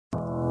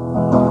Hey,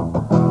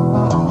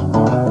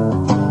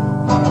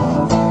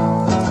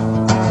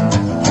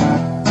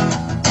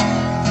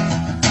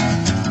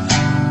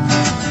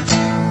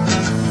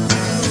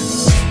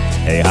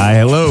 hi,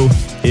 hello.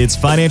 It's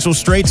Financial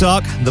Straight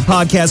Talk, the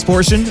podcast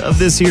portion of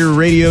this here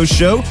radio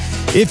show.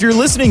 If you're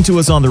listening to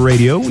us on the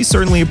radio, we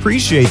certainly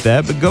appreciate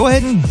that, but go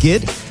ahead and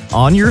get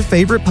on your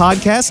favorite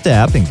podcast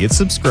app and get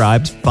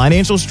subscribed.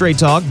 Financial Straight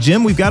Talk.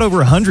 Jim, we've got over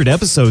 100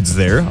 episodes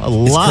there. A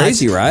lot. It's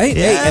crazy, right?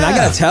 Yeah. Hey, and I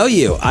got to tell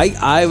you,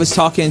 I was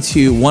talking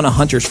to one of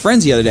Hunter's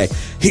friends the other day.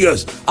 He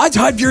goes, I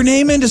typed your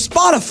name into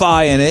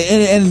Spotify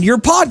and your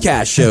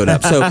podcast showed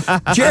up. So,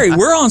 Jerry,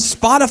 we're on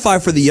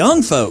Spotify for the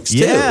young folks, too.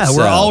 Yeah,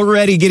 we're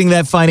already getting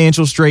that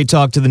Financial Straight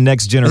Talk to the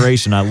next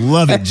generation. I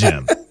love it,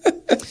 Jim.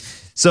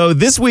 So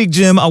this week,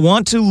 Jim, I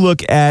want to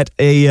look at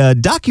a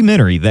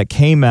documentary that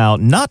came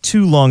out not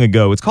too long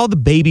ago. It's called The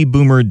Baby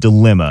Boomer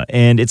Dilemma,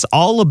 and it's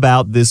all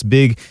about this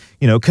big,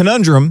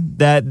 conundrum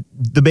that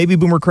the baby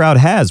boomer crowd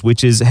has,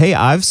 which is, hey,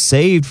 I've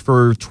saved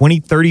for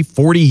 20, 30,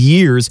 40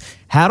 years.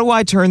 How do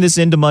I turn this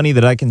into money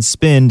that I can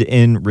spend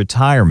in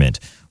retirement?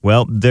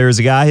 Well, there's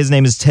a guy, his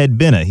name is Ted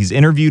Benna. He's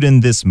interviewed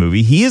in this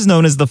movie. He is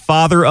known as the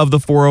father of the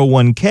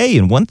 401k,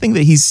 and one thing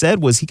that he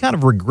said was he kind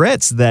of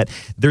regrets that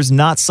there's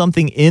not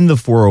something in the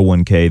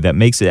 401k that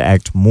makes it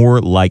act more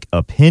like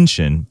a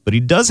pension, but he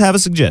does have a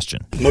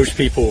suggestion. Most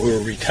people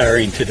who are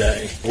retiring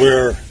today,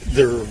 where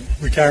their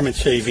retirement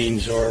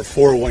savings are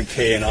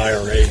 401k and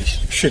IRAs,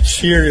 should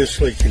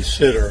seriously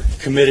consider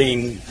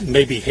committing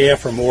maybe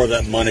half or more of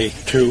that money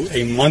to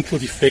a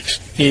monthly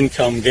fixed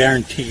income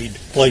guaranteed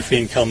life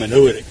income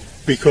annuity.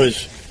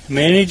 Because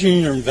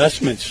managing your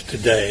investments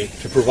today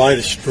to provide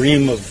a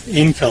stream of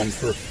income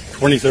for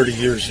 20, 30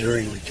 years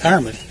during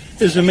retirement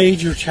is a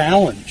major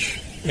challenge.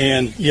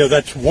 And,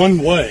 that's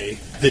one way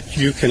that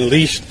you can at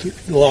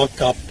least lock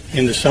up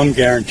into some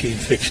guaranteed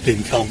fixed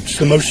income. It's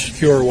the most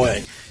secure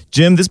way.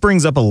 Jim, this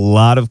brings up a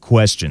lot of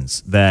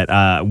questions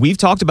that we've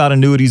talked about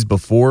annuities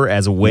before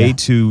as a way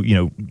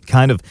to,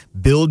 kind of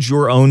build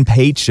your own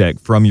paycheck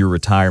from your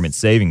retirement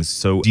savings.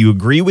 So do you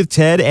agree with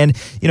Ted? And,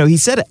 he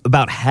said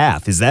about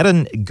half. Is that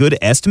a good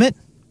estimate?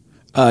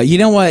 You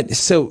know what?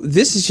 So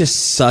this is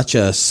just such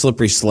a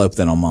slippery slope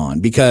that I'm on,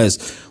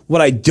 because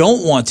what I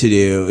don't want to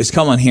do is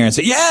come on here and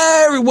say,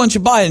 yeah, everyone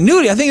should buy an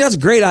annuity. I think that's a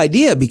great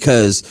idea,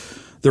 because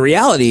the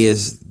reality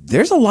is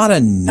there's a lot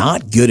of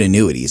not good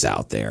annuities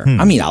out there.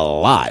 I mean, a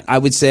lot. I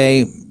would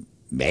say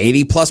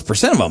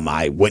 80+% of them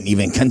I wouldn't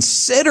even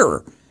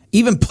consider,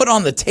 even put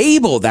on the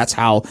table. That's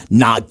how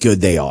not good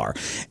they are.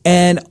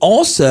 And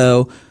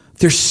also,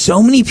 there's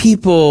so many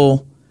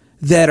people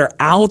that are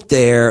out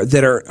there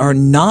that are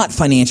not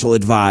financial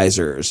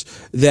advisors,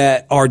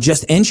 that are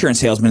just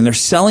insurance salesmen. They're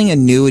selling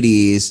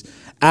annuities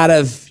out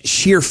of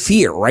sheer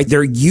fear, right?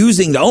 They're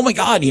using oh my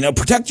God,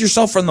 protect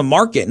yourself from the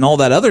market and all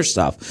that other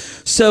stuff.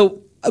 So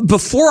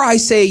before I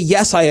say,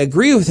 yes, I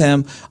agree with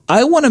him,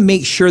 I want to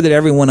make sure that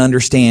everyone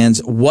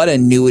understands what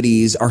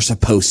annuities are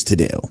supposed to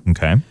do.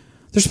 Okay.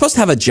 They're supposed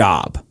to have a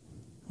job.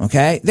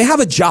 Okay. They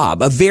have a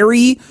job, a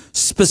very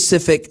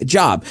specific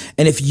job.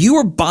 And if you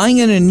are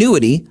buying an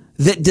annuity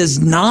that does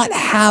not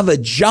have a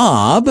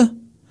job,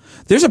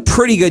 there's a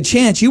pretty good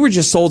chance you were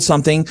just sold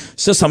something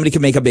so somebody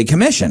can make a big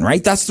commission,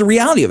 right? That's the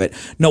reality of it.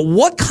 Now,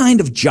 what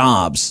kind of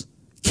jobs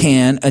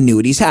can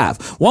annuities have?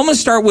 Well, I'm going to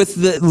start with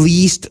the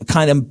least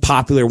kind of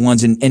popular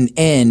ones and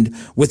end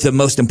with the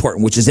most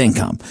important, which is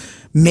income.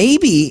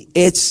 Maybe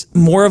it's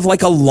more of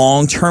like a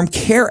long-term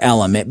care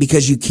element,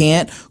 because you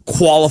can't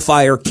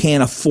qualify or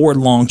can't afford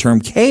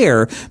long-term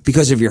care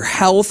because of your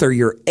health or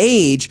your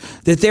age,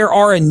 that there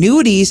are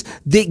annuities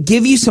that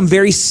give you some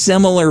very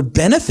similar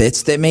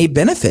benefits that may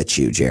benefit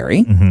you,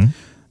 Jerry. Mm-hmm.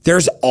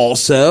 There's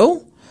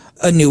also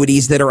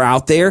annuities that are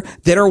out there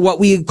that are what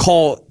we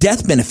call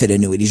death benefit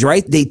annuities,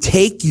 right? They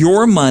take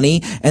your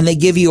money and they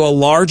give you a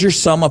larger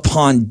sum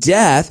upon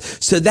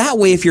death. So that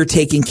way, if you're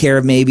taking care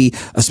of maybe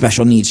a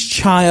special needs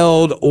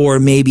child, or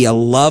maybe a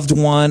loved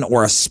one,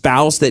 or a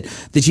spouse that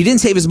you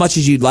didn't save as much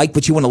as you'd like,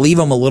 but you want to leave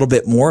them a little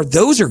bit more,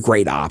 those are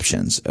great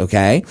options.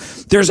 Okay.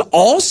 There's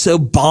also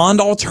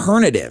bond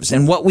alternatives.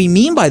 And what we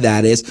mean by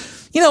that is,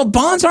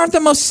 bonds aren't the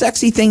most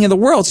sexy thing in the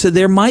world. So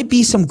there might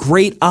be some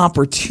great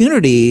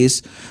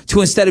opportunities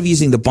to, instead of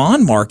using the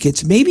bond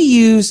markets, maybe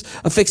use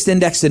a fixed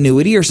index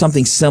annuity or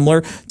something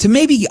similar to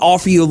maybe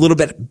offer you a little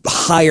bit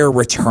higher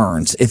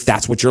returns if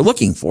that's what you're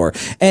looking for,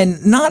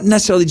 and not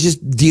necessarily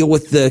just deal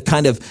with the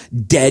kind of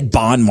dead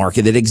bond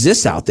market that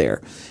exists out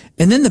there.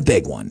 And then the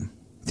big one,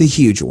 the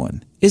huge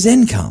one, is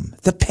income,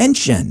 the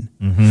pension.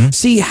 Mm-hmm.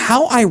 See,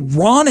 how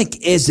ironic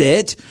is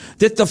it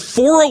that the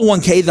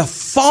 401k, the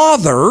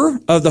father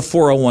of the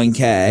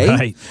 401k,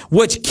 right,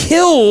 which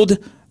killed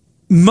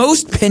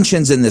most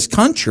pensions in this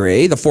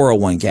country, the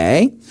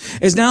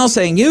 401k, is now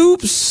saying,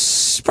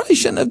 oops, probably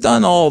shouldn't have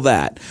done all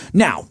that.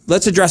 Now,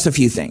 let's address a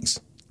few things.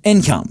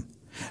 Income.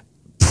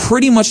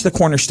 Pretty much the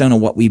cornerstone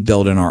of what we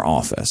build in our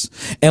office.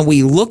 And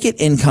we look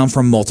at income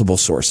from multiple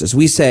sources.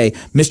 We say,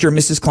 Mr. and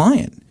Mrs.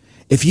 Client,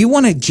 if you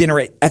want to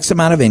generate X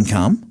amount of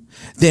income,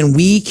 then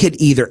we could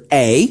either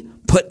A,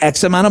 put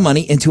X amount of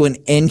money into an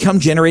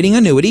income generating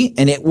annuity,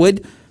 and it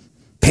would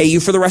pay you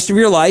for the rest of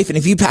your life. And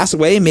if you pass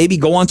away, maybe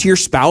go on to your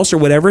spouse or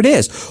whatever it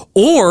is.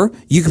 Or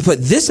you could put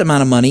this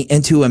amount of money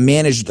into a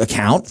managed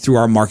account through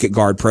our Market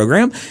Guard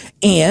program,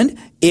 and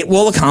it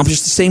will accomplish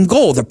the same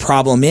goal. The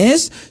problem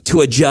is, to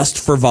adjust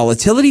for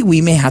volatility,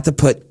 we may have to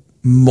put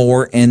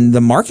more in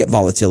the market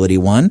volatility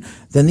one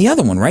than the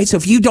other one, right? So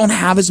if you don't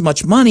have as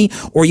much money,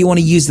 or you want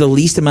to use the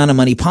least amount of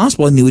money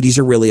possible, annuities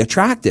are really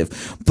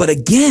attractive. But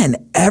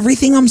again,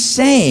 everything I'm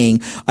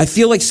saying, I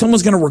feel like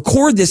someone's going to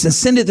record this and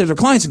send it to their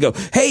clients and go,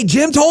 hey,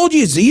 Jim told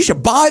you, so you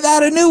should buy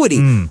that annuity.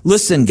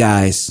 Listen,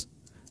 guys,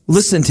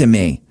 listen to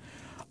me.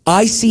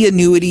 I see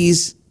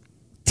annuities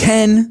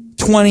 10,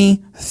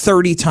 20,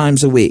 30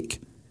 times a week.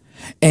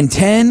 And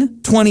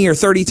 10, 20, or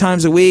 30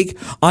 times a week,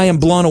 I am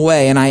blown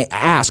away. And I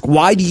ask,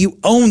 why do you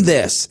own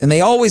this? And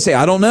they always say,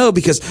 I don't know,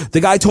 because the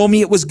guy told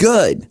me it was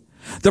good.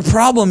 The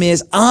problem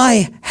is,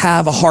 I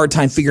have a hard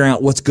time figuring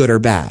out what's good or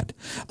bad.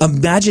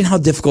 Imagine how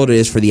difficult it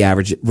is for the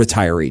average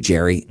retiree,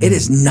 Jerry. It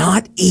is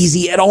not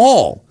easy at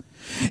all.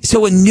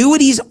 So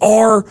annuities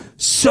are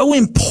so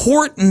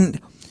important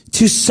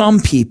to some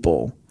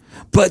people,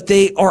 but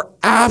they are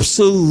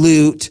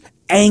absolute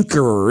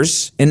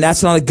anchors, and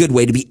that's not a good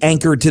way to be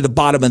anchored to the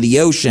bottom of the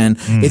ocean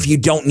if you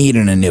don't need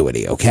an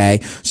annuity,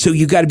 okay? So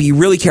you got to be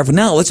really careful.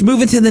 Now, let's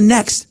move into the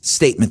next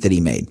statement that he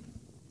made.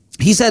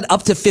 He said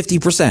up to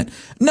 50%.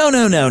 No.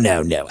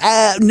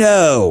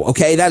 No,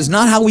 okay? That is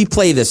not how we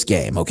play this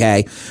game,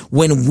 okay?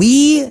 When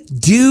we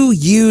do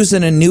use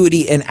an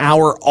annuity in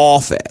our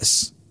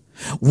office,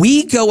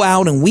 we go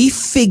out and we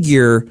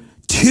figure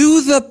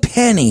to the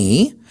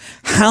penny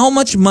how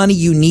much money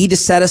you need to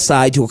set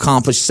aside to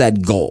accomplish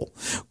said goal.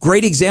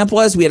 Great example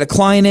is, we had a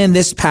client in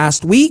this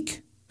past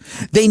week.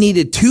 They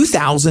needed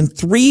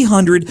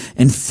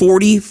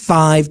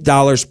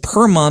 $2,345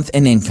 per month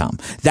in income.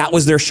 That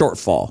was their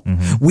shortfall.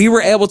 We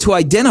were able to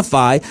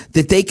identify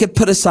that they could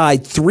put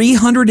aside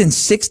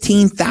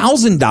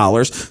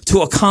 $316,000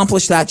 to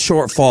accomplish that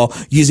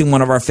shortfall using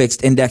one of our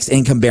fixed indexed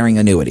income bearing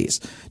annuities.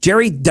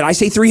 Jerry, did I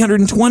say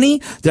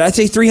 320? Did I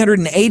say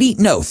 380?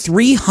 No,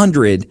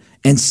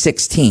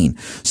 316.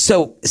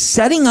 So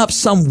setting up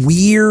some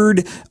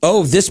weird,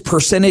 this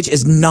percentage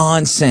is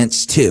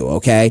nonsense too,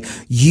 okay?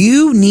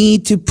 You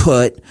need to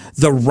put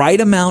the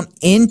right amount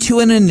into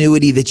an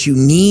annuity that you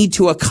need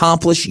to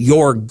accomplish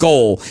your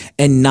goal,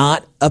 and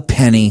not a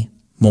penny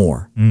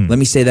more. Let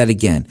me say that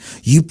again.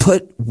 You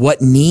put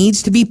what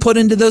needs to be put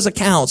into those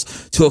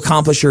accounts to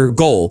accomplish your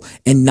goal,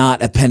 and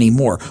not a penny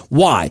more.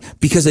 Why?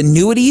 Because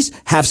annuities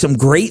have some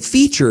great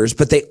features,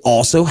 but they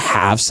also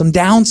have some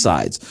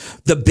downsides.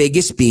 The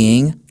biggest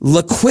being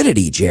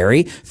liquidity,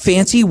 Jerry.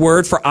 Fancy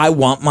word for I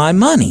want my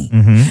money.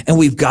 And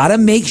we've got to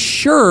make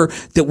sure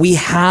that we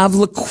have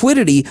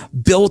liquidity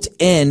built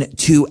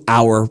into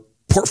our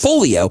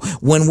portfolio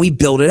when we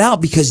build it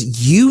out,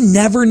 because you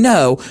never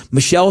know.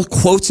 Michelle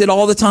quotes it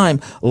all the time.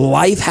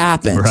 Life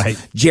happens. Right.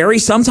 Jerry,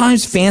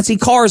 sometimes fancy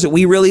cars that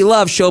we really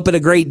love show up at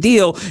a great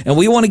deal, and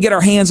we want to get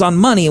our hands on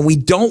money, and we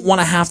don't want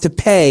to have to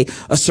pay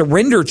a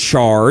surrender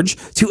charge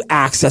to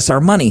access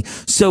our money.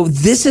 So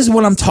this is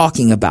what I'm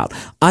talking about.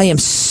 I am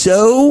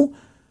so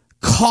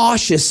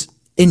cautious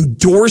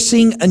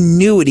endorsing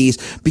annuities,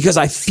 because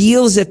I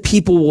feel as if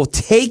people will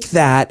take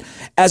that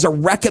as a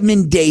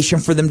recommendation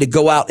for them to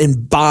go out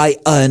and buy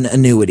an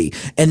annuity.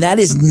 And that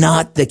is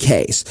not the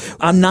case.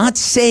 I'm not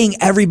saying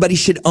everybody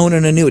should own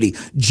an annuity.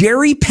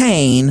 Jerry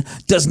Payne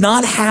does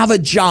not have a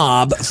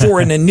job for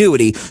an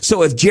annuity.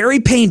 So if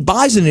Jerry Payne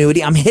buys an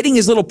annuity, I'm hitting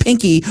his little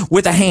pinky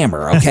with a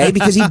hammer, okay?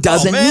 Because he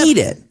doesn't need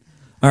it.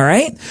 All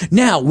right.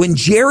 Now, when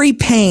Jerry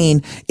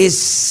Payne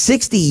is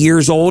 60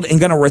 years old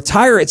and going to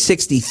retire at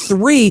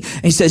 63,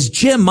 and he says,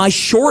 Jim, my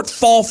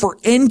shortfall for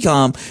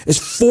income is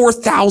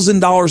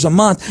 $4,000 a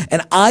month,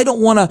 and I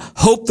don't want to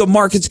hope the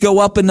markets go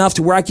up enough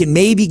to where I can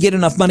maybe get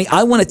enough money.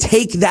 I want to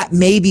take that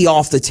maybe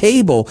off the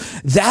table.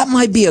 That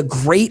might be a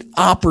great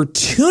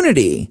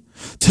opportunity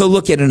to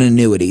look at an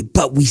annuity,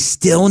 but we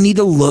still need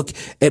to look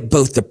at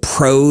both the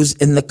pros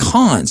and the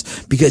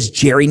cons, because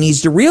Jerry needs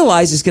to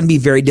realize it's going to be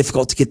very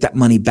difficult to get that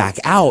money back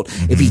out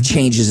if he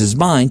changes his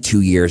mind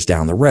 2 years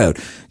down the road.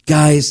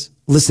 Guys,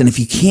 listen, if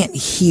you can't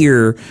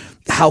hear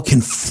how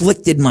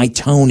conflicted my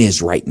tone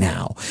is right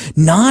now,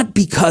 not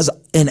because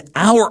in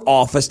our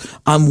office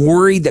I'm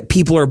worried that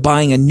people are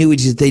buying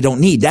annuities that they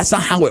don't need. That's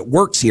not how it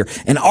works here.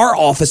 In our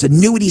office,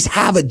 annuities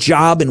have a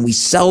job, and we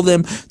sell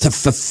them to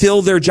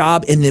fulfill their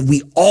job, and then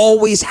we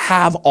always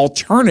have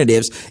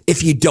alternatives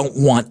if you don't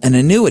want an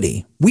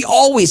annuity. We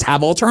always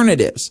have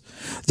alternatives.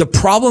 The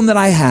problem that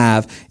I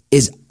have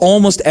is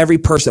almost every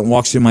person that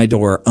walks through my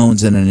door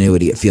owns an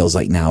annuity, it feels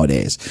like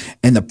nowadays.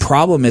 And the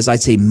problem is,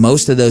 I'd say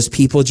most of those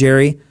people,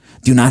 Jerry,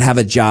 do not have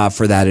a job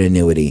for that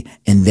annuity.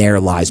 And there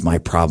lies my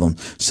problem.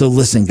 So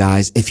listen,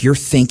 guys, if you're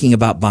thinking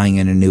about buying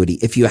an annuity,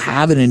 if you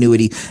have an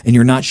annuity and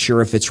you're not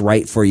sure if it's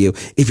right for you,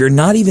 if you're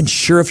not even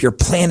sure if your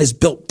plan is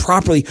built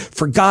properly,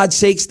 for God's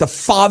sakes, the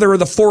father of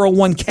the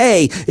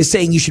 401k is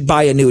saying you should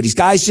buy annuities.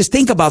 Guys, just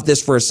think about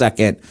this for a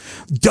second.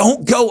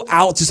 Don't go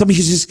out to somebody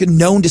who's just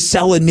known to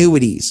sell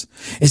annuities.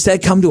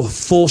 Instead, come to a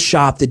full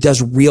shop that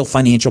does real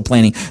financial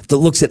planning, that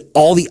looks at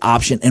all the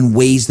options and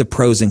weighs the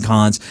pros and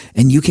cons.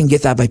 And you can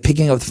get that by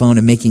picking up the phone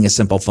and making a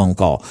simple phone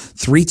call.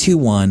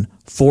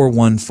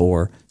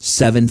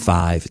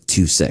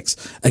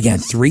 321-414-7526. Again,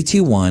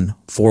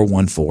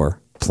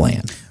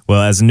 321-414-PLAN.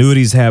 Well, as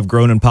annuities have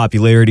grown in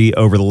popularity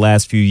over the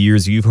last few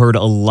years, you've heard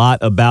a lot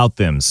about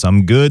them.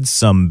 Some good,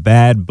 some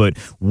bad, but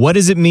what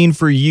does it mean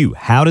for you?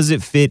 How does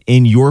it fit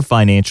in your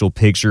financial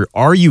picture?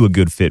 Are you a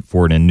good fit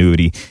for an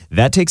annuity?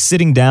 That takes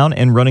sitting down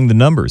and running the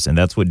numbers, and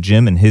that's what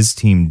Jim and his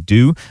team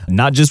do,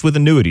 not just with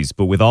annuities,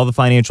 but with all the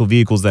financial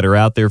vehicles that are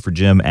out there for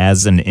Jim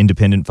as an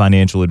independent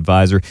financial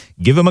advisor.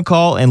 Give him a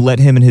call and let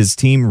him and his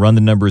team run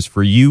the numbers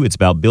for you. It's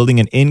about building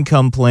an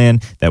income plan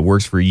that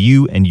works for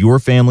you and your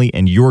family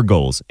and your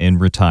goals in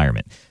retirement.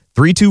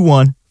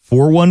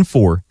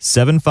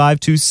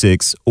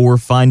 321-414-7526 or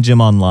find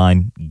Jim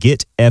online,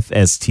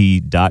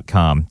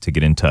 getfst.com to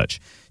get in touch.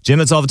 Jim,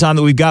 that's all the time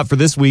that we've got for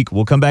this week.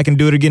 We'll come back and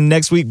do it again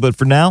next week, but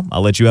for now,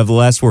 I'll let you have the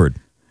last word.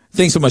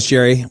 Thanks so much,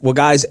 Jerry. Well,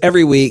 guys,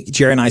 every week,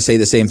 Jerry and I say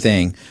the same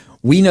thing.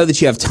 We know that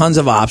you have tons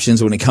of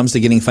options when it comes to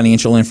getting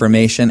financial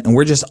information, and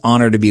we're just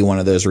honored to be one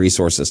of those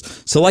resources.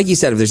 So like you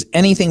said, if there's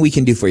anything we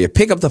can do for you,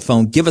 pick up the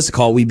phone, give us a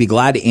call. We'd be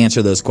glad to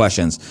answer those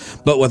questions.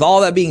 But with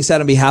all that being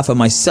said, on behalf of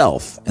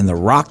myself and the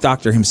rock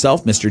doctor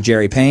himself, Mr.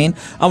 Jerry Payne,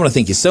 I want to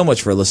thank you so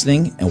much for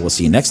listening, and we'll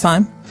see you next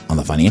time on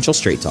the Financial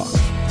Straight Talk.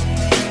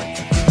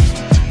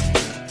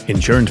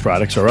 Insurance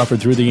products are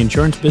offered through the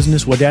insurance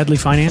business Wadadley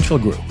Financial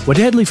Group.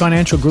 Wadadley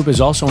Financial Group is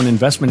also an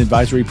investment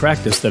advisory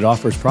practice that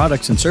offers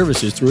products and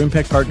services through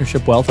Impact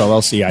Partnership Wealth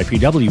LLC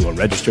IPW, a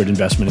registered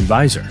investment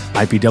advisor.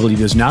 IPW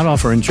does not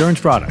offer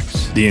insurance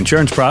products. The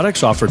insurance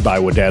products offered by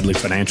Wadadley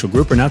Financial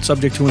Group are not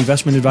subject to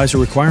investment advisor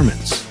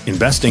requirements.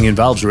 Investing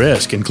involves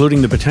risk,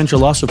 including the potential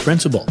loss of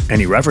principal.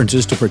 Any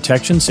references to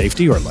protection,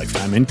 safety, or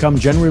lifetime income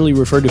generally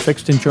refer to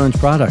fixed insurance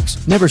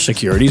products, never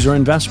securities or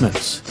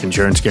investments.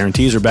 Insurance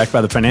guarantees are backed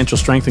by the financial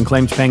strength and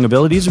claims-paying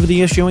abilities of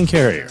the issuing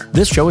carrier.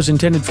 This show is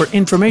intended for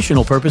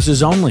informational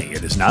purposes only.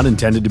 It is not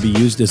intended to be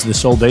used as the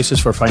sole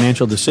basis for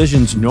financial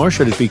decisions, nor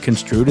should it be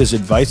construed as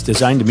advice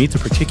designed to meet the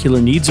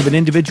particular needs of an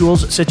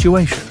individual's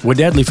situation.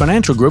 Wadadley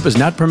Financial Group is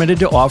not permitted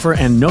to offer,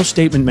 and no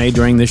statement made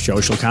during this show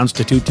shall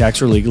constitute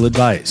tax or legal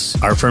advice.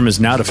 Our firm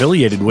is not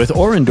affiliated with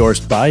or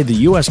endorsed by the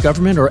U.S.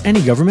 government or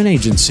any government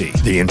agency.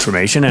 The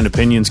information and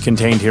opinions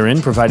contained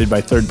herein provided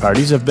by third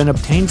parties have been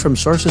obtained from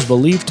sources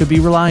believed to be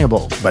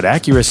reliable, but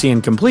accuracy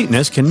and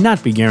completeness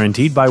cannot be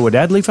guaranteed by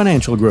Wadadley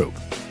Financial Group.